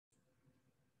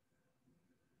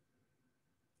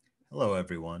Hello,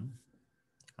 everyone.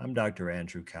 I'm Dr.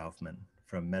 Andrew Kaufman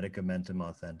from Medicamentum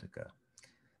Authentica.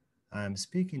 I'm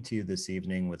speaking to you this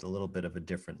evening with a little bit of a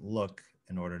different look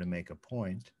in order to make a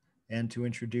point and to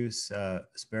introduce a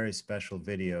very special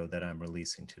video that I'm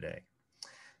releasing today.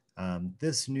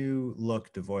 This new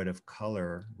look devoid of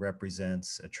color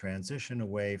represents a transition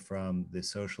away from the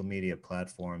social media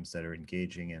platforms that are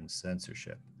engaging in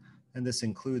censorship, and this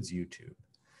includes YouTube.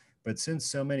 But since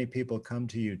so many people come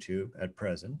to YouTube at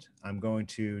present, I'm going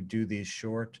to do these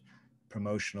short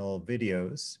promotional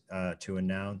videos to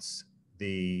announce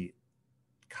the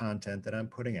content that I'm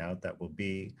putting out that will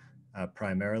be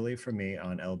primarily for me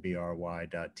on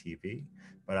lbry.tv,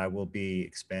 but I will be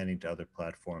expanding to other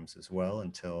platforms as well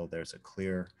until there's a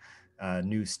clear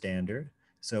new standard.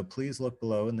 So please look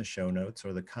below in the show notes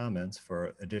or the comments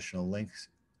for additional links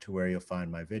to where you'll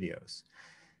find my videos.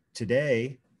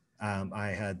 Today, I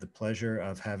had the pleasure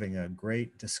of having a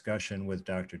great discussion with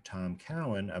Dr. Tom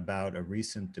Cowan about a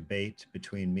recent debate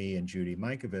between me and Judy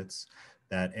Mikovits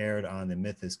that aired on the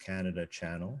Myth is Canada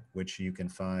channel, which you can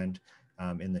find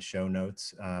in the show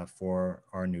notes for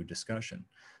our new discussion.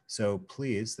 So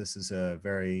please, this is a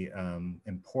very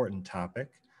important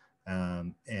topic,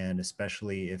 and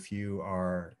especially if you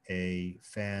are a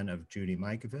fan of Judy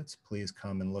Mikovits, please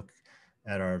come and look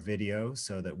at our video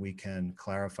so that we can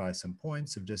clarify some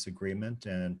points of disagreement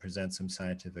and present some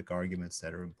scientific arguments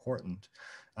that are important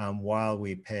while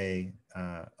we pay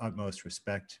utmost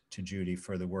respect to Judy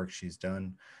for the work she's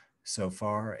done so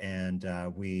far. And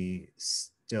we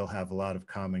still have a lot of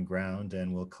common ground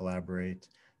and will collaborate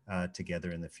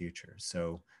together in the future.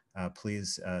 So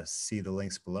please see the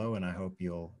links below, and I hope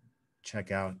you'll check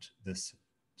out this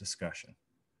discussion.